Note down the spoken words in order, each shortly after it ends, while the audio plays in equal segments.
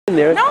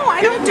there. No,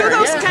 I don't do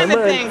those kind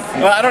of things.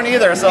 Well, I don't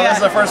either, so this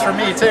is the first for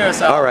me too.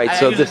 So all right, I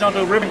usually don't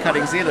do ribbon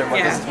cuttings either,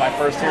 but this is my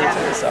first here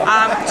too. So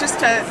just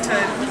to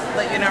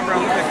let you know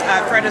real quick,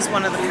 Fred is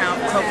one of the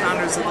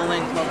co-founders of the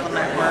Link Local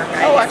Network.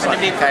 I happen to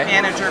be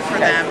manager for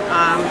them.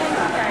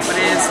 What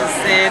it is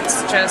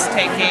it's just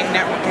taking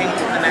networking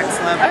to the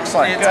next level.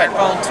 Excellent. It's our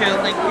goal to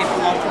link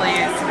people locally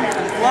and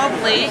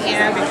globally,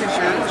 and because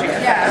you're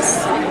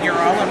GFS and you're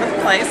all over the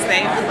place,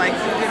 they would like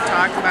you to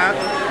talk about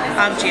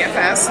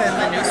GFS and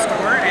the new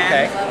store.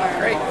 And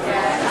great.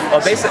 Well,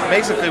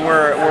 basically,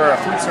 we're a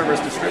food service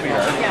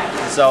distributor,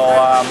 so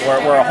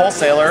we're a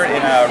wholesaler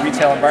in a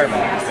retail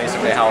environment. Is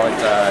basically how it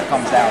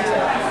comes down to.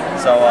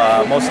 So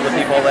most of the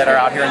people that are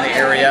out here in the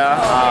area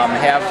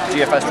have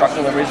GFS truck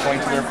deliveries going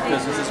to their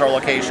businesses or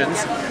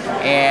locations,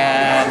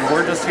 and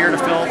we're just here to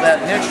fill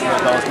that niche for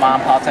those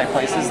mom and pop type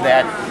places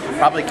that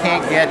probably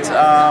can't get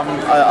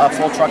a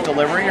full truck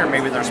delivery, or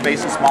maybe their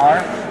space is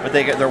smaller, but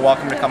they're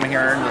welcome to come in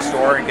here in the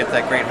store and get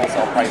that great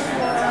wholesale pricing.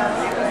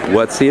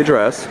 What's the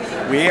address?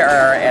 We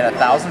are at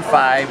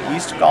 1005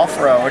 East Gulf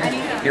Road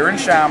here in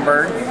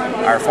Schaumburg.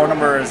 Our phone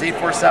number is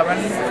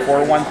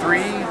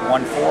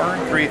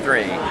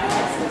 847-413-1433.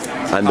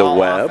 On the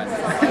web?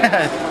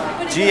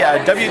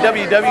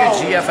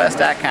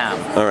 www.gfs.com.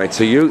 All right,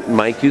 so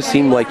Mike, you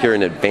seem like you're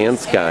an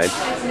advanced guy.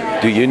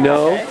 Do you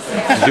know,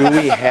 do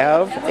we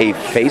have a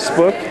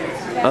Facebook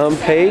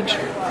page?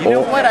 You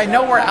know what? I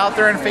know we're out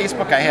there on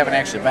Facebook. I haven't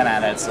actually been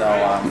on it, so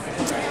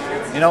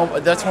you know,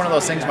 that's one of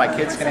those things my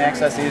kids can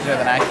access easier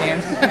than I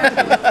can.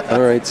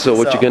 All right, so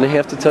what you're going to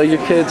have to tell your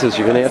kids is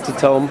you're going to have to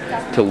tell them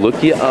to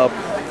look you up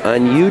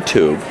on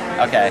YouTube.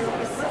 Okay.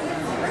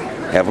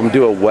 Have them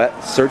do a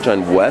search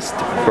on West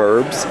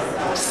Burbs,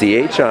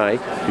 CHI,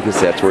 because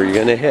that's where you're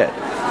going to hit.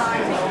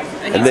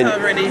 And then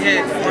already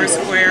hit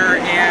Foursquare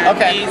and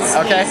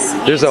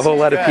there's a whole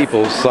lot of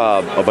people who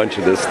saw a bunch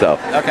of this stuff.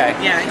 Okay.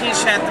 Yeah, he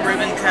shot the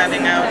ribbon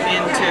cutting out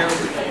into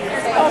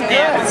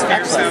the atmosphere.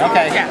 Excellent.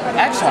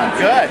 Excellent.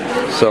 Good.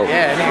 So,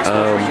 any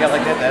exposure you get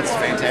like that, that's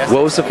fantastic.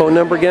 What was the phone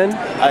number again?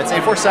 It's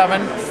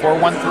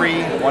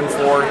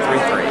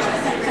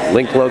 847-413-1433.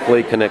 Link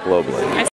locally, connect globally.